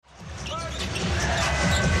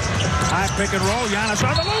High pick and roll. Giannis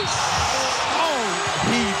on the loose. Oh,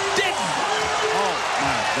 he didn't. Oh,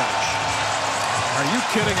 my gosh. Are you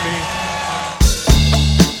kidding me?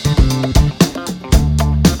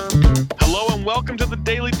 Hello and welcome to the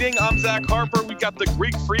Daily Ding. I'm Zach Harper. We got the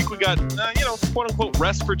Greek Freak. We got, quote-unquote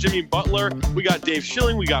rest for Jimmy Butler. We got Dave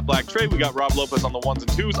Schilling. We got Black Trey. We got Rob Lopez on the ones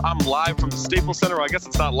and twos. I'm live from the Staples Center. Well, I guess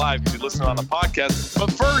it's not live because you're listening on the podcast.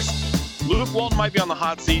 But first, Luke Walton might be on the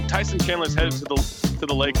hot seat. Tyson Chandler's headed to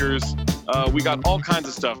the Lakers. We got all kinds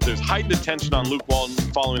of stuff. There's heightened attention on Luke Walton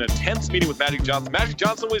following a tense meeting with Magic Johnson. Magic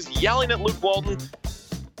Johnson was yelling at Luke Walton.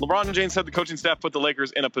 LeBron James said the coaching staff put the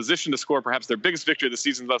Lakers in a position to score perhaps their biggest victory of the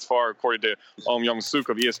season thus far, according to Young-Suk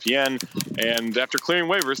of ESPN. And after clearing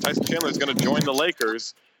waivers, Tyson Chandler is going to join the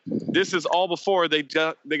Lakers. This is all before they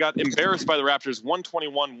got embarrassed by the Raptors,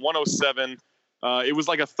 121-107. It was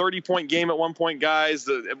like a 30-point game at one point, guys.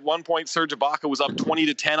 At one point, Serge Ibaka was up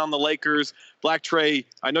 20-10 on the Lakers. Black Trey,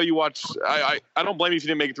 I know you watched. I don't blame you if you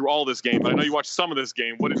didn't make it through all this game, but I know you watched some of this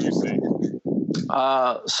game. What did you see?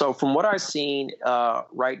 So from what I've seen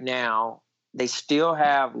right now, they still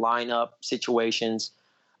have lineup situations.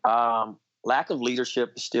 Lack of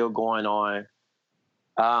leadership is still going on.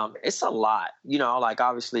 It's a lot,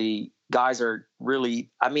 obviously guys are really,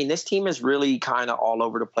 this team is really kind of all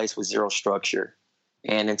over the place with zero structure.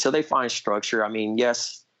 And until they find structure,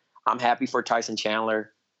 yes, I'm happy for Tyson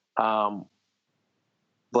Chandler. But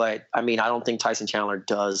I don't think Tyson Chandler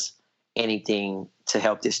does anything to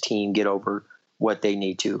help this team get over what they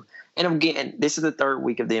need to. And again, this is the third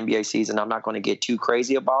week of the NBA season. I'm not going to get too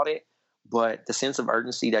crazy about it, but the sense of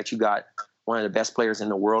urgency that you got one of the best players in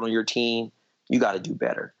the world on your team, you got to do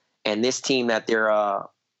better. And this team that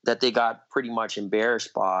they got pretty much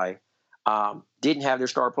embarrassed by didn't have their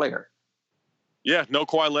star player. Yeah, no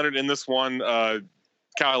Kawhi Leonard in this one.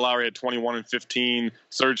 Kyle Lowry had 21 and 15.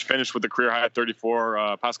 Serge finished with a career high at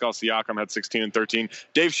 34. Pascal Siakam had 16 and 13.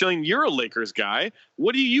 Dave Schilling, you're a Lakers guy.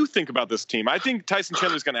 What do you think about this team? I think Tyson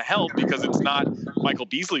Chandler is going to help because it's not Michael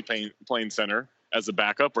Beasley playing center as a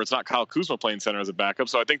backup, or it's not Kyle Kuzma playing center as a backup.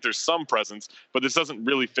 So I think there's some presence, but this doesn't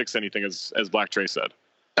really fix anything, as Black Trey said.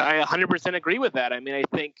 I 100% agree with that. I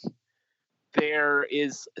think there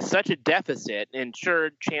is such a deficit, and sure,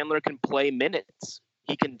 Chandler can play minutes.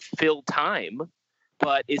 He can fill time.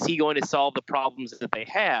 But is he going to solve the problems that they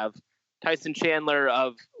have? Tyson Chandler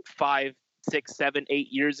of 5, 6, 7, 8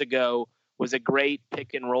 years ago was a great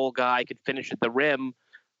pick and roll guy, could finish at the rim.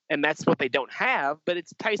 And that's what they don't have. But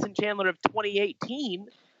it's Tyson Chandler of 2018.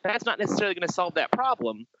 That's not necessarily going to solve that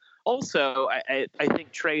problem. Also, I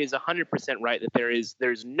think Trey is 100% right that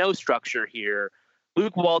there's no structure here.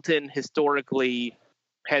 Luke Walton historically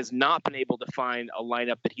has not been able to find a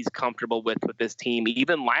lineup that he's comfortable with this team,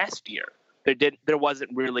 even last year. There wasn't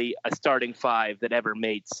really a starting five that ever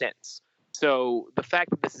made sense. So the fact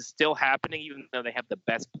that this is still happening, even though they have the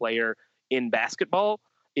best player in basketball,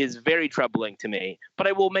 is very troubling to me. But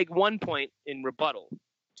I will make one point in rebuttal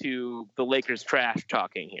to the Lakers trash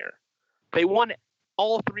talking here. They won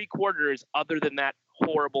all three quarters other than that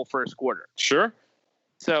horrible first quarter. Sure.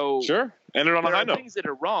 So sure. Ended on a high note. There are things that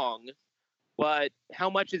are wrong, but how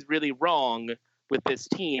much is really wrong with this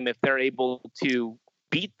team if they're able to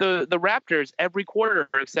beat the Raptors every quarter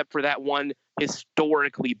except for that one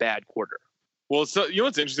historically bad quarter? Well, so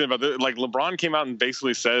what's interesting about this? Like, LeBron came out and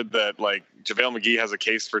basically said that JaVale McGee has a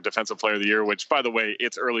case for Defensive Player of the Year, which, by the way,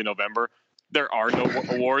 it's early November. There are no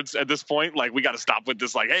awards at this point. We got to stop with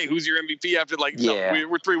this. Hey, who's your MVP after? No,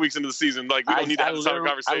 we're 3 weeks into the season. We don't need to have this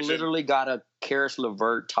conversation. I literally got a Karis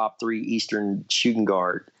LeVert top 3 Eastern shooting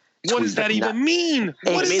guard. What does that even mean?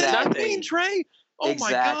 Exactly. What does that mean, Trey? Oh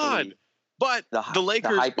exactly. My God! But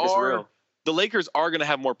the Lakers are going to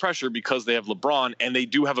have more pressure because they have LeBron and they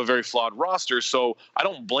do have a very flawed roster. So I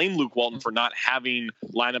don't blame Luke Walton for not having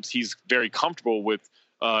lineups he's very comfortable with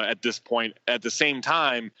at this point. At the same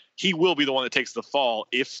time, he will be the one that takes the fall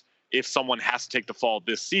if someone has to take the fall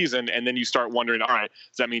this season. And then you start wondering, all right,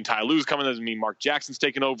 does that mean Ty Lue's coming? Does it mean Mark Jackson's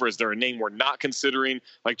taking over? Is there a name we're not considering?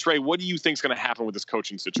 Trey, what do you think is going to happen with this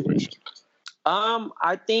coaching situation?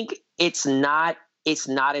 I think it's not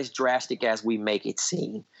as drastic as we make it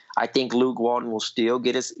seem. I think Luke Walton will still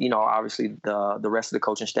get his, obviously the rest of the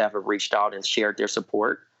coaching staff have reached out and shared their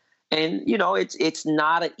support. And, it's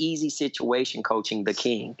not an easy situation coaching the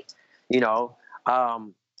King,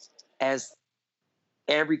 as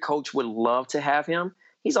every coach would love to have him.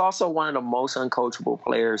 He's also one of the most uncoachable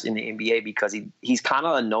players in the NBA because he's kind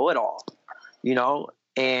of a know-it-all,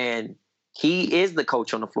 and he is the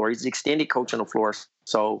coach on the floor. He's the extended coach on the floor.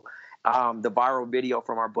 So the viral video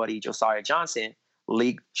from our buddy Josiah Johnson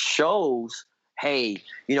league shows, hey,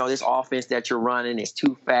 this offense that you're running is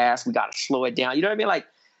too fast. We got to slow it down. You know what I mean?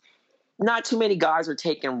 not too many guys are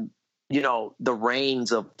taking, the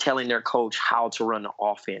reins of telling their coach how to run the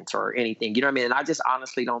offense or anything. You know what I mean? And I just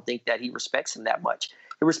honestly don't think that he respects him that much.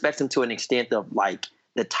 He respects him to an extent of like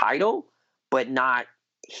the title, but not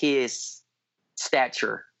his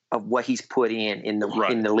stature of what he's put in the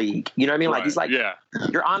league. You know what I mean? Like he's like,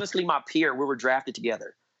 you're honestly my peer. We were drafted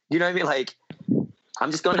together. You know what I mean? Like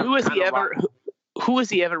I'm just going to. Who has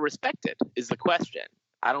he ever respected? Is the question.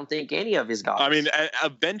 I don't think any of his guys. I mean,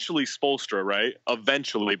 eventually Spoelstra, right?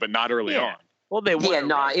 Eventually, but not early on. Well, they were.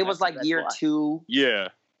 Yeah, it was like year 2. Yeah.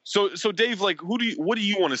 So Dave, like, what do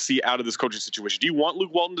you want to see out of this coaching situation? Do you want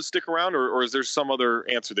Luke Walton to stick around, or is there some other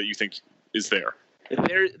answer that you think is there?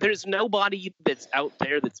 There's nobody that's out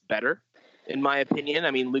there that's better, in my opinion.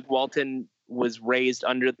 I mean, Luke Walton was raised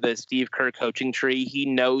under the Steve Kerr coaching tree. He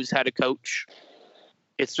knows how to coach.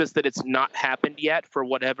 It's just that it's not happened yet for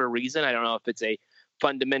whatever reason. I don't know if it's a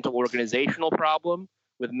fundamental organizational problem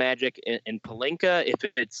with Magic and Pelinka, if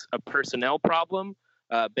it's a personnel problem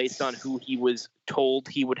based on who he was told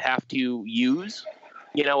he would have to use.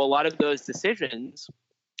 A lot of those decisions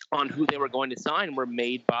on who they were going to sign were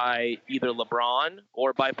made by either LeBron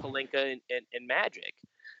or by Pelinka and Magic.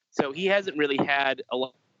 So he hasn't really had a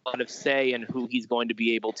lot of say in who he's going to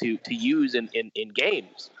be able to use in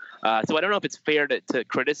games. So I don't know if it's fair to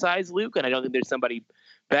criticize Luke, and I don't think there's somebody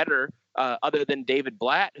better other than David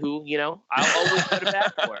Blatt, who, I'll always put him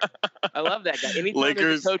back for. I love that guy. Anytime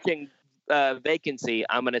there's a coaching vacancy,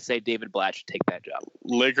 I'm going to say David Blatt should take that job.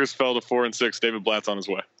 Lakers fell to 4-6. David Blatt's on his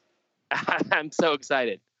way. I'm so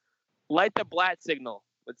excited. Light the Blatt signal.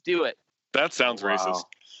 Let's do it. That sounds racist.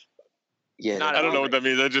 Yeah, I don't know what that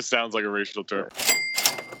means. That just sounds like a racial term.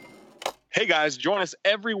 Hey guys, join us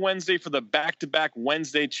every Wednesday for the back-to-back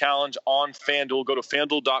Wednesday challenge on FanDuel. Go to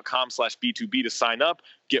FanDuel.com/B2B to sign up.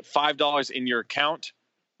 Get $5 in your account.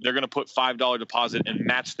 They're going to put $5 deposit and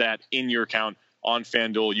match that in your account on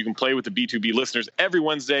FanDuel. You can play with the B2B listeners every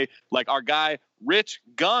Wednesday, like our guy, Rich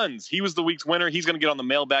Guns. He was the week's winner. He's going to get on the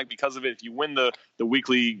mailbag because of it. If you win the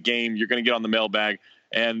weekly game, you're going to get on the mailbag.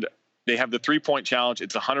 And they have the 3-point challenge.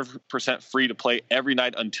 It's 100% free to play every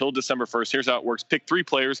night until December 1st. Here's how it works. Pick 3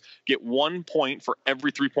 players, get 1 point for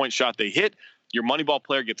every 3-point shot they hit. Your Moneyball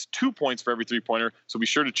player gets 2 points for every 3-pointer, so be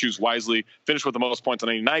sure to choose wisely. Finish with the most points on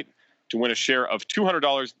any night to win a share of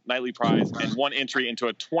 $200 nightly prize and 1 entry into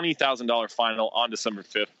a $20,000 final on December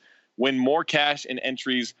 5th. Win more cash and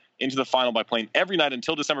entries into the final by playing every night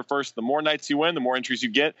until December 1st. The more nights you win, the more entries you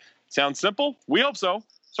get. Sounds simple? We hope so.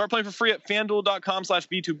 Start playing for free at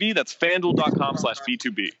FanDuel.com/B2B. That's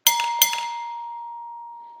FanDuel.com/B2B.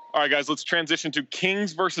 All right, guys, let's transition to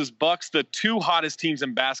Kings versus Bucks, the 2 hottest teams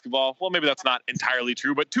in basketball. Well, maybe that's not entirely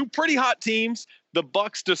true, but 2 pretty hot teams. The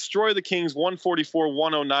Bucks destroy the Kings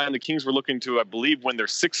 144-109. The Kings were looking to, I believe, win their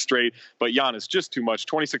 6th straight, but Giannis just too much.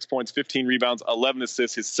 26 points, 15 rebounds, 11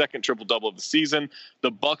 assists, his 2nd triple-double of the season.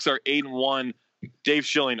 The Bucks are 8-1. Dave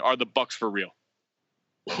Schilling, are the Bucks for real?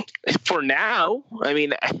 For now, I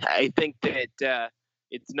mean, I think that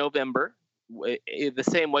it's November, the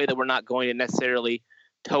same way that we're not going to necessarily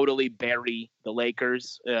totally bury the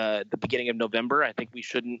Lakers at the beginning of November. I think we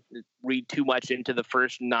shouldn't read too much into the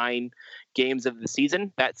first 9 games of the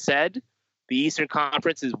season. That said, the Eastern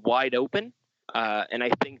Conference is wide open, and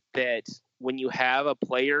I think that when you have a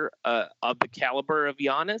player of the caliber of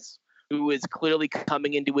Giannis, who is clearly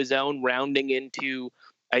coming into his own, rounding into,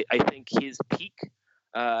 I think, his peak,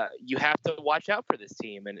 you have to watch out for this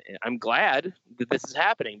team. And I'm glad that this is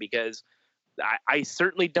happening because I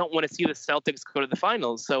certainly don't want to see the Celtics go to the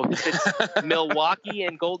finals. So if it's Milwaukee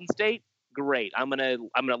and Golden State, great. I'm gonna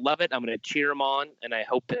love it. I'm gonna cheer them on, and I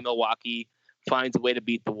hope that Milwaukee finds a way to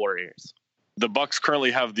beat the Warriors. The Bucks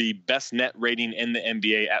currently have the best net rating in the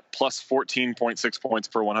NBA at plus 14.6 points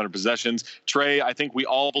per 100 possessions. Trey, I think we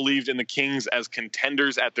all believed in the Kings as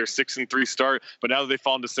contenders at their 6-3 start, but now that they've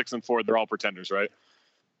fallen to 6-4, they're all pretenders, right?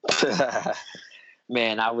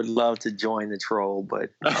 Man, I would love to join the troll,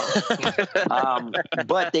 but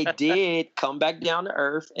they did come back down to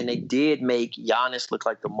earth, and they did make Giannis look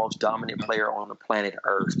like the most dominant player on the planet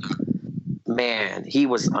Earth. Man, he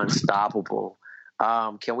was unstoppable.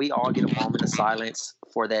 Can we all get a moment of silence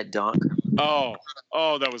for that dunk? Oh,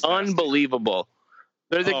 that was unbelievable.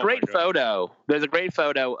 There's a great photo. There's a great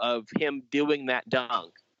photo of him doing that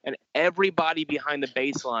dunk. And everybody behind the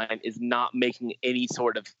baseline is not making any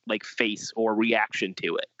sort of like face or reaction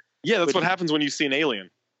to it. Yeah, that's what happens when you see an alien.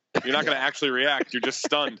 You're not going to actually react. You're just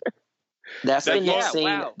stunned. That's the next scene.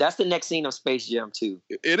 Wow. That's the next scene of Space Jam 2.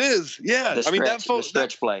 It is. Yeah. The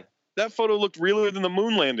stretch play. That photo looked realer than the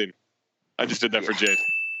moon landing. I just did that for Jade.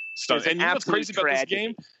 Stunned. And you know what's crazy about this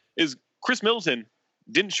game is Chris Middleton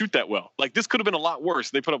didn't shoot that well. Like, this could have been a lot worse.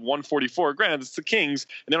 They put up 144. Granted, it's the Kings,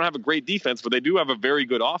 and they don't have a great defense, but they do have a very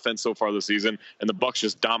good offense so far this season, and the Bucks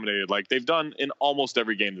just dominated like they've done in almost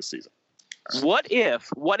every game this season. What if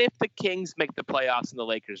the Kings make the playoffs and the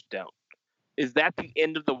Lakers don't? Is that the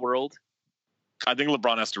end of the world? I think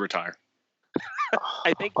LeBron has to retire.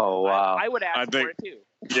 I think. Oh, wow. I would ask for it too.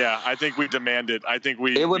 Yeah, I think we demand it. I think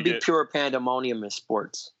it would be pure pandemonium in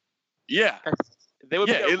sports. Yeah. There would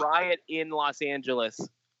be a riot in Los Angeles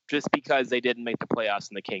just because they didn't make the playoffs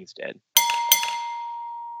and the Kings did.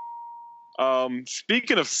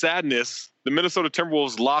 Speaking of sadness, the Minnesota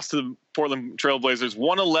Timberwolves lost to the Portland Trailblazers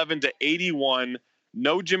 111-81.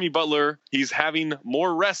 No Jimmy Butler. He's having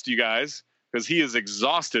more rest, you guys, because he is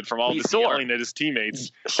exhausted from all this yelling at his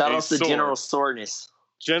teammates. Shout out to General Soreness.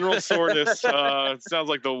 General Soreness sounds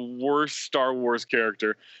like the worst Star Wars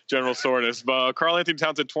character, General Soreness. But Karl Anthony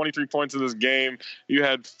Towns had 23 points in this game. You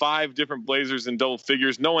had 5 different Blazers in double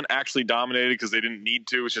figures. No one actually dominated because they didn't need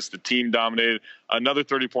to. It's just the team dominated. Another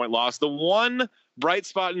 30-point loss. The one bright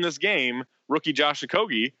spot in this game, rookie Josh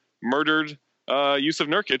Okogie murdered Yusuf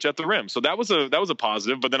Nurkic at the rim. So that was a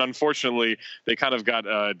positive. But then unfortunately, they kind of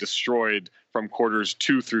got destroyed from quarters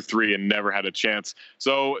 2 through 3 and never had a chance.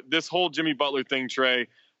 So this whole Jimmy Butler thing, Trey,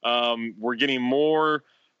 we're getting more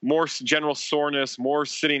general soreness, more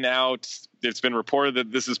sitting out. It's been reported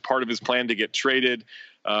that this is part of his plan to get traded.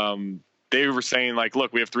 They were saying, like,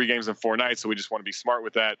 look, we have 3 games in 4 nights, so we just want to be smart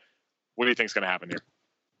with that. What do you think is going to happen here?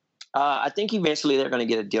 I think eventually they're going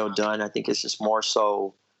to get a deal done. I think it's just more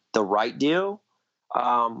so the right deal.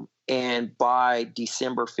 And by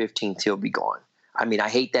December 15th, he'll be gone. I mean, I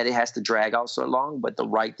hate that it has to drag out so long, but the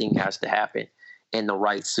right thing has to happen and the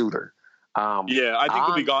right suitor. I think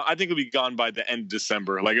he'll be gone. I think he'll be gone by the end of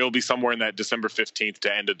December. Like, it'll be somewhere in that December 15th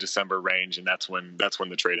to end of December range, and that's when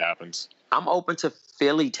the trade happens. I'm open to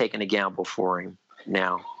Philly taking a gamble for him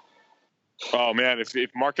now. Oh man,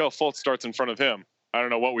 if Markelle Fultz starts in front of him, I don't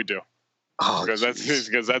know what we do. Because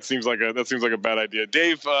that seems like a bad idea.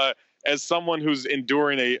 Dave, as someone who's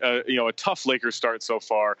enduring a tough Lakers start so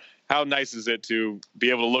far, how nice is it to be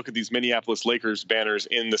able to look at these Minneapolis Lakers banners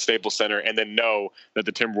in the Staples Center and then know that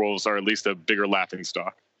the Timberwolves are at least a bigger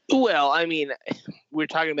laughingstock? Well, I mean, we're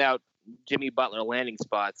talking about Jimmy Butler landing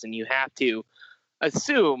spots, and you have to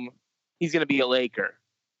assume he's going to be a Laker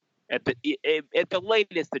at the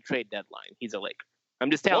latest, the trade deadline. He's a Laker. I'm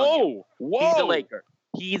just telling you. He's a Laker.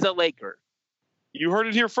 He's a Laker. You heard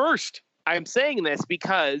it here first. I'm saying this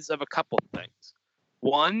because of a couple of things.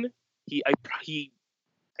 One, I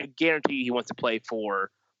guarantee he wants to play for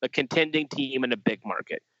a contending team in a big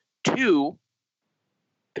market. 2,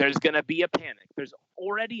 there's going to be a panic. There's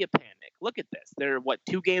already a panic. Look at this. They're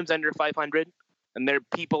 2 games under 500, and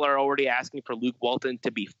people are already asking for Luke Walton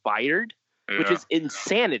to be fired, which is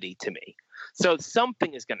insanity to me. So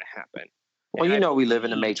something is going to happen. Well, we live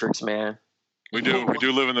in the Matrix, man. We do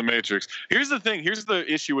live in the Matrix. Here's the thing. Here's the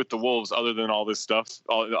issue with the Wolves, other than all this stuff,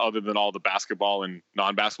 other than all the basketball and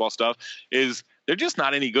non-basketball stuff, is they're just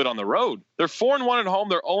not any good on the road. They're 4-1 at home.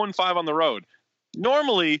 They're 0-5 on the road.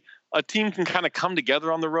 Normally, a team can kind of come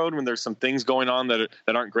together on the road when there's some things going on that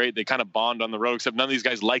aren't great. They kind of bond on the road, except none of these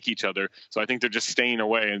guys like each other. So I think they're just staying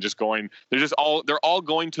away and just going. They're all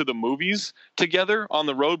going to the movies together on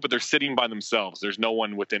the road, but they're sitting by themselves. There's no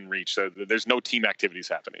one within reach. So there's no team activities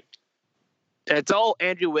happening. It's all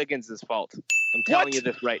Andrew Wiggins' fault. I'm telling you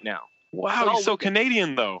this right now. Wow, he's so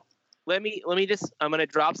Canadian, though. I'm going to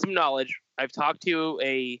drop some knowledge. I've talked to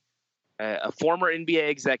a former NBA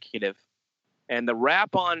executive, and the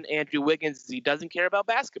rap on Andrew Wiggins is he doesn't care about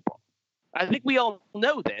basketball. I think we all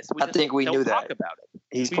know this. I think we knew that. Talk about it.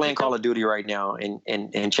 He's playing Call of Duty right now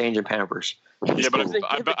and changing Pampers. Yeah, but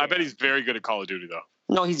I bet he's very good at Call of Duty, though.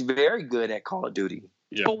 No, he's very good at Call of Duty.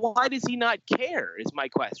 Yeah. But why does he not care is my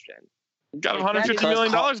question. Got him $150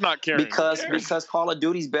 million not caring. Because Call of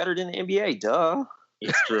Duty's better than the NBA. Duh.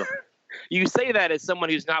 It's true. You say that as someone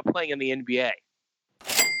who's not playing in the NBA.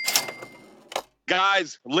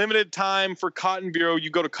 Guys, limited time for Cotton Bureau. You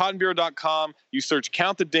go to cottonbureau.com. You search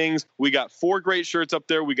Count the Dings. We got 4 great shirts up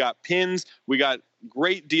there. We got pins. We got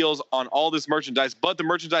great deals on all this merchandise. But the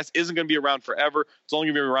merchandise isn't going to be around forever. It's only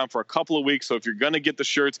going to be around for a couple of weeks. So if you're going to get the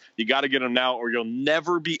shirts, you got to get them now or you'll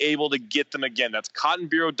never be able to get them again. That's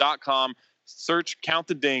cottonbureau.com. Search Count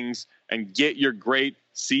the Dings and get your great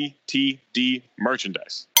CTD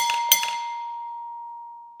merchandise.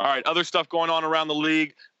 All right, other stuff going on around the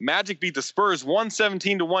league. Magic beat the Spurs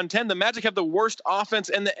 117-110. The Magic have the worst offense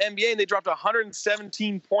in the NBA, and they dropped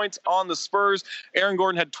 117 points on the Spurs. Aaron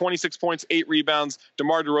Gordon had 26 points, 8 rebounds.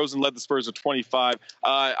 DeMar DeRozan led the Spurs with 25.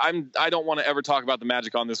 I don't want to ever talk about the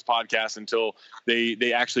Magic on this podcast until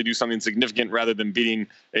they actually do something significant rather than beating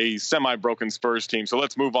a semi-broken Spurs team. So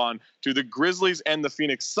let's move on to the Grizzlies and the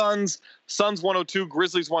Phoenix Suns. Suns 102,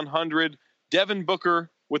 Grizzlies 100. Devin Booker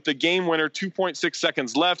with the game winner, 2.6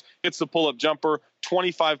 seconds left, hits the pull-up jumper,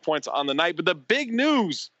 25 points on the night. But the big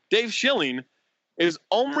news, Dave Schilling, is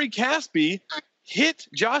Omri Caspi hit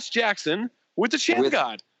Josh Jackson with the Sham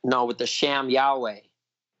God. No, with the Sham Yahweh.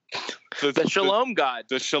 The Shalom God.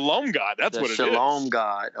 The Shalom God. That's what it is. The Shalom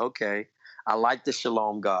God. Okay. I like the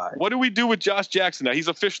Shalom God. What do we do with Josh Jackson now? He's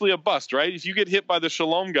officially a bust, right? If you get hit by the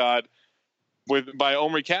Shalom God by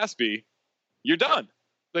Omri Caspi, you're done.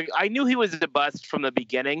 Like, I knew he was a bust from the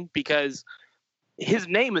beginning because his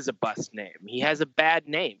name is a bust name. He has a bad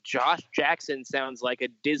name. Josh Jackson sounds like a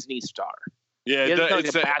Disney star. Yeah,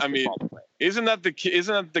 isn't that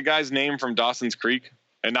the guy's name from Dawson's Creek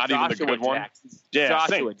and not Joshua even the good Jackson. one? Yeah,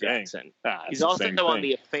 Joshua Jackson. He's also on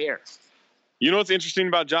The Affair. You know what's interesting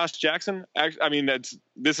about Josh Jackson?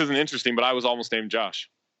 This isn't interesting, but I was almost named Josh.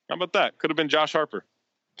 How about that? Could have been Josh Harper.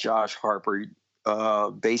 Josh Harper.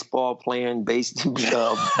 Baseball playing,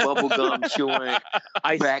 bubblegum chewing,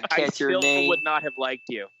 back catcher I still name. would not have liked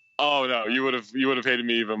you. Oh no, you would have hated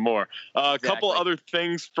me even more. A couple other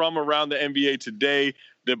things from around the NBA today.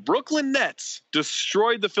 The Brooklyn Nets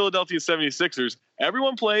destroyed the Philadelphia 76ers.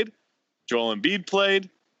 Everyone played. Joel Embiid played.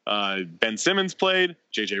 Ben Simmons played.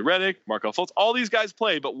 JJ Redick, Markelle Fultz. All these guys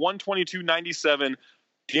played, but 122-97.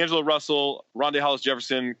 D'Angelo Russell, Rondae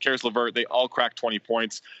Hollis-Jefferson, Karis LeVert, they all cracked 20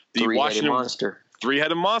 points. The Three-headed monster.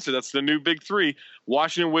 Three-headed monster. That's the new big three.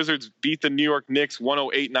 Washington Wizards beat the New York Knicks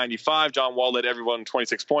 108-95. John Wall led everyone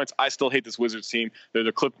 26 points. I still hate this Wizards team. They're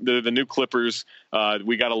the new Clippers.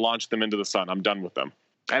 We got to launch them into the sun. I'm done with them.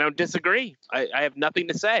 I don't disagree. I have nothing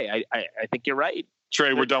to say. I think you're right.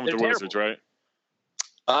 Trey, we're done with the Wizards, right?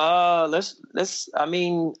 Let's. I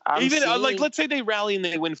mean, let's say they rally and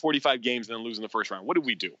they win 45 games and then lose in the first round. What do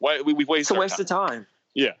we do? Why we waste? It's a waste of time.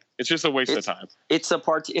 Yeah, it's just a waste of time. It's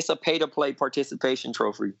a pay-to-play participation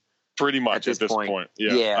trophy. Pretty much at this point.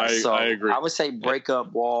 Yeah, I agree. I would say break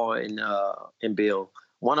up Wall and Bill.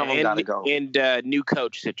 One of them got to go. And new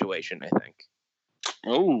coach situation, I think.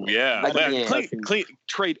 Oh yeah,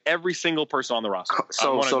 trade every single person on the roster.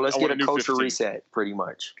 So let's get a culture reset, pretty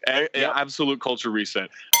much. Absolute culture reset.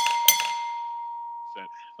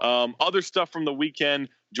 Other stuff from the weekend.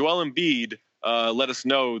 Joel Embiid let us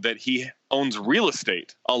know that he owns real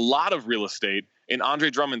estate, a lot of real estate in Andre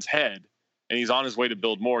Drummond's head, and he's on his way to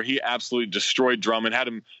build more. He absolutely destroyed Drummond, had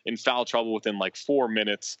him in foul trouble within like 4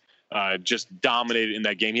 minutes. Just dominated in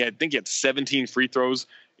that game. I think he had 17 free throws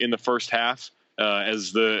in the first half.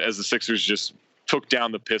 As the Sixers just took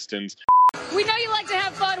down the Pistons. We know you like to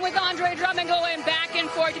have fun with Andre Drummond going back and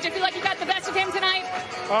forth. Did you feel like you got the best of him tonight?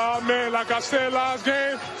 Man, like I said last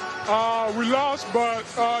game, we lost, but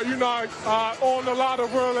I own a lot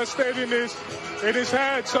of real estate in his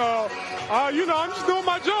head, so I'm just doing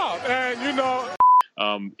my job,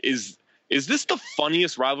 and Is this the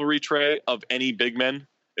funniest rivalry, Trey, of any big men?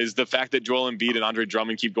 Is the fact that Joel Embiid and Andre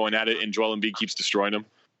Drummond keep going at it, and Joel Embiid keeps destroying them?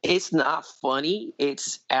 It's not funny.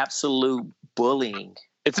 It's absolute bullying.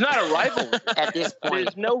 It's not a rivalry. At this point.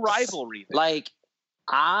 There's no rivalry there. Like,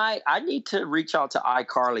 I need to reach out to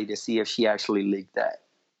iCarly to see if she actually leaked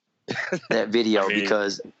that video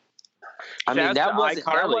because that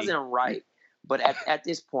wasn't right. But at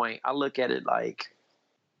this point, I look at it like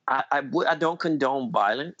I don't condone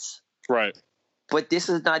violence. Right. But this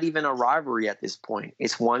is not even a rivalry at this point.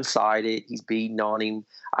 It's one-sided. He's beating on him.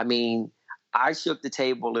 I mean, I shook the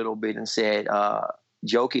table a little bit and said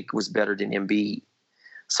Jokic was better than Embiid.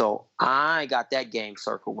 So I got that game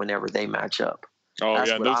circled whenever they match up. Oh, That's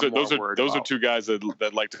yeah, those are about. two guys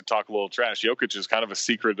that like to talk a little trash. Jokic is kind of a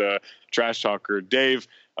secret trash talker. Dave,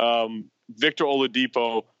 Victor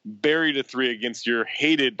Oladipo buried a three against your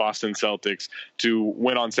hated Boston Celtics to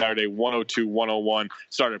win on Saturday 102-101.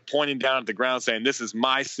 Started pointing down at the ground saying, "This is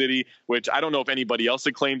my city," which I don't know if anybody else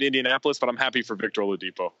had claimed Indianapolis, but I'm happy for Victor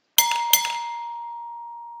Oladipo.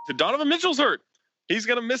 Donovan Mitchell's hurt. He's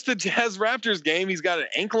going to miss the Jazz Raptors game. He's got an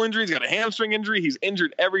ankle injury. He's got a hamstring injury. He's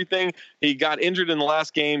injured everything. He got injured in the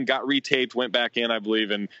last game, got retaped, went back in, I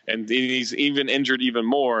believe, and he's even injured even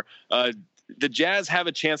more. The Jazz have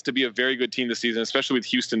a chance to be a very good team this season, especially with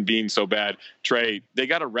Houston being so bad. Trey, they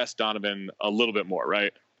got to rest Donovan a little bit more,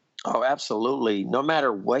 right? Oh, absolutely. No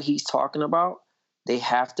matter what he's talking about, they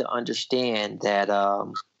have to understand that,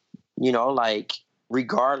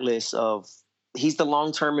 regardless of, he's the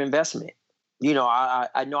long-term investment. You know,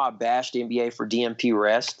 I know I bashed the NBA for DNP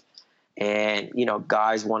rest, and, you know,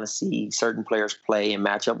 guys want to see certain players play and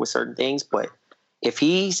match up with certain things. But if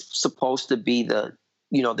he's supposed to be the,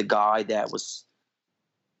 you know, the guy that was,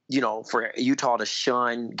 you know, for Utah to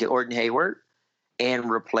shun Gordon Hayward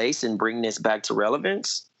and replace and bring this back to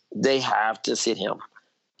relevance, they have to sit him.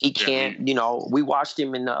 He can't, you know, we watched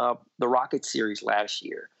him in the Rockets series last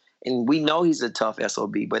year, and we know he's a tough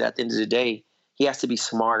SOB, but at the end of the day, he has to be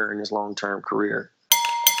smarter in his long-term career.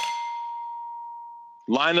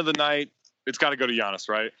 Line of the night, it's got to go to Giannis,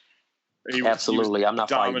 right? Absolutely. I'm not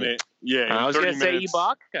fighting. Yeah, I was going to say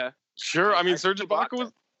Ibaka. Sure. I mean, Serge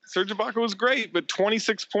Ibaka was great, but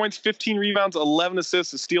 26 points, 15 rebounds, 11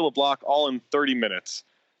 assists, a steal, a block, all in 30 minutes.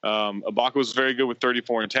 Ibaka was very good with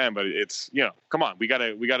 34 and 10, but it's, you know, come on, we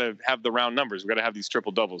gotta have the round numbers. We gotta have these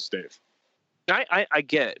triple doubles, Dave. I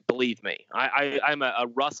get it. Believe me, I'm a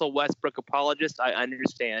Russell Westbrook apologist. I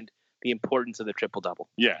understand the importance of the triple-double.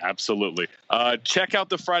 Yeah, absolutely. Check out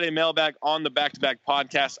the Friday Mailbag on the Back to Back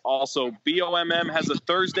podcast. Also, BOMM has a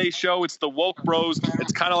Thursday show. It's the Woke Bros.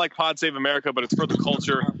 It's kind of like Pod Save America, but it's for the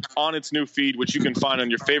culture on its new feed, which you can find on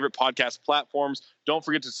your favorite podcast platforms. Don't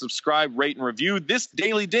forget to subscribe, rate, and review this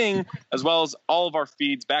Daily Ding, as well as all of our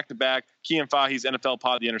feeds back to back. Kean Fahi's NFL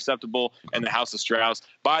Pod, The Interceptable, and the House of Strauss.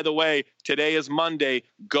 By the way, today is Monday.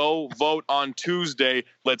 Go vote on Tuesday.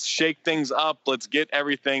 Let's shake things up. Let's get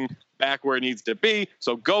everything back where it needs to be.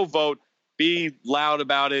 So go vote. Be loud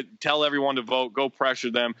about it. Tell everyone to vote. Go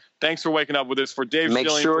pressure them. Thanks for waking up with us. For Dave Make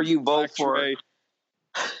Schilling, sure you vote for. Trey.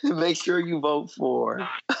 Make sure you vote for.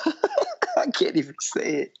 I can't even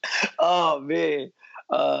say it. Oh man,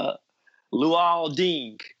 Luol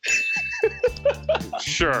Deng.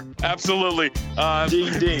 Sure, absolutely.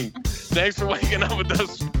 Ding ding. Thanks for waking up with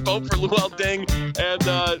us. Vote for Luol Deng. And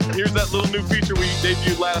here's that little new feature we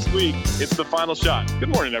debuted last week. It's the final shot. Good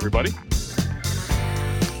morning, everybody.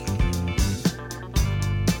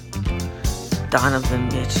 Donovan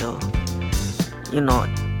Mitchell, you know,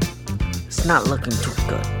 it's not looking too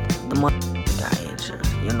good. The mother got injured.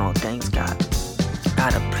 You know, things got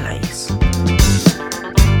out of place.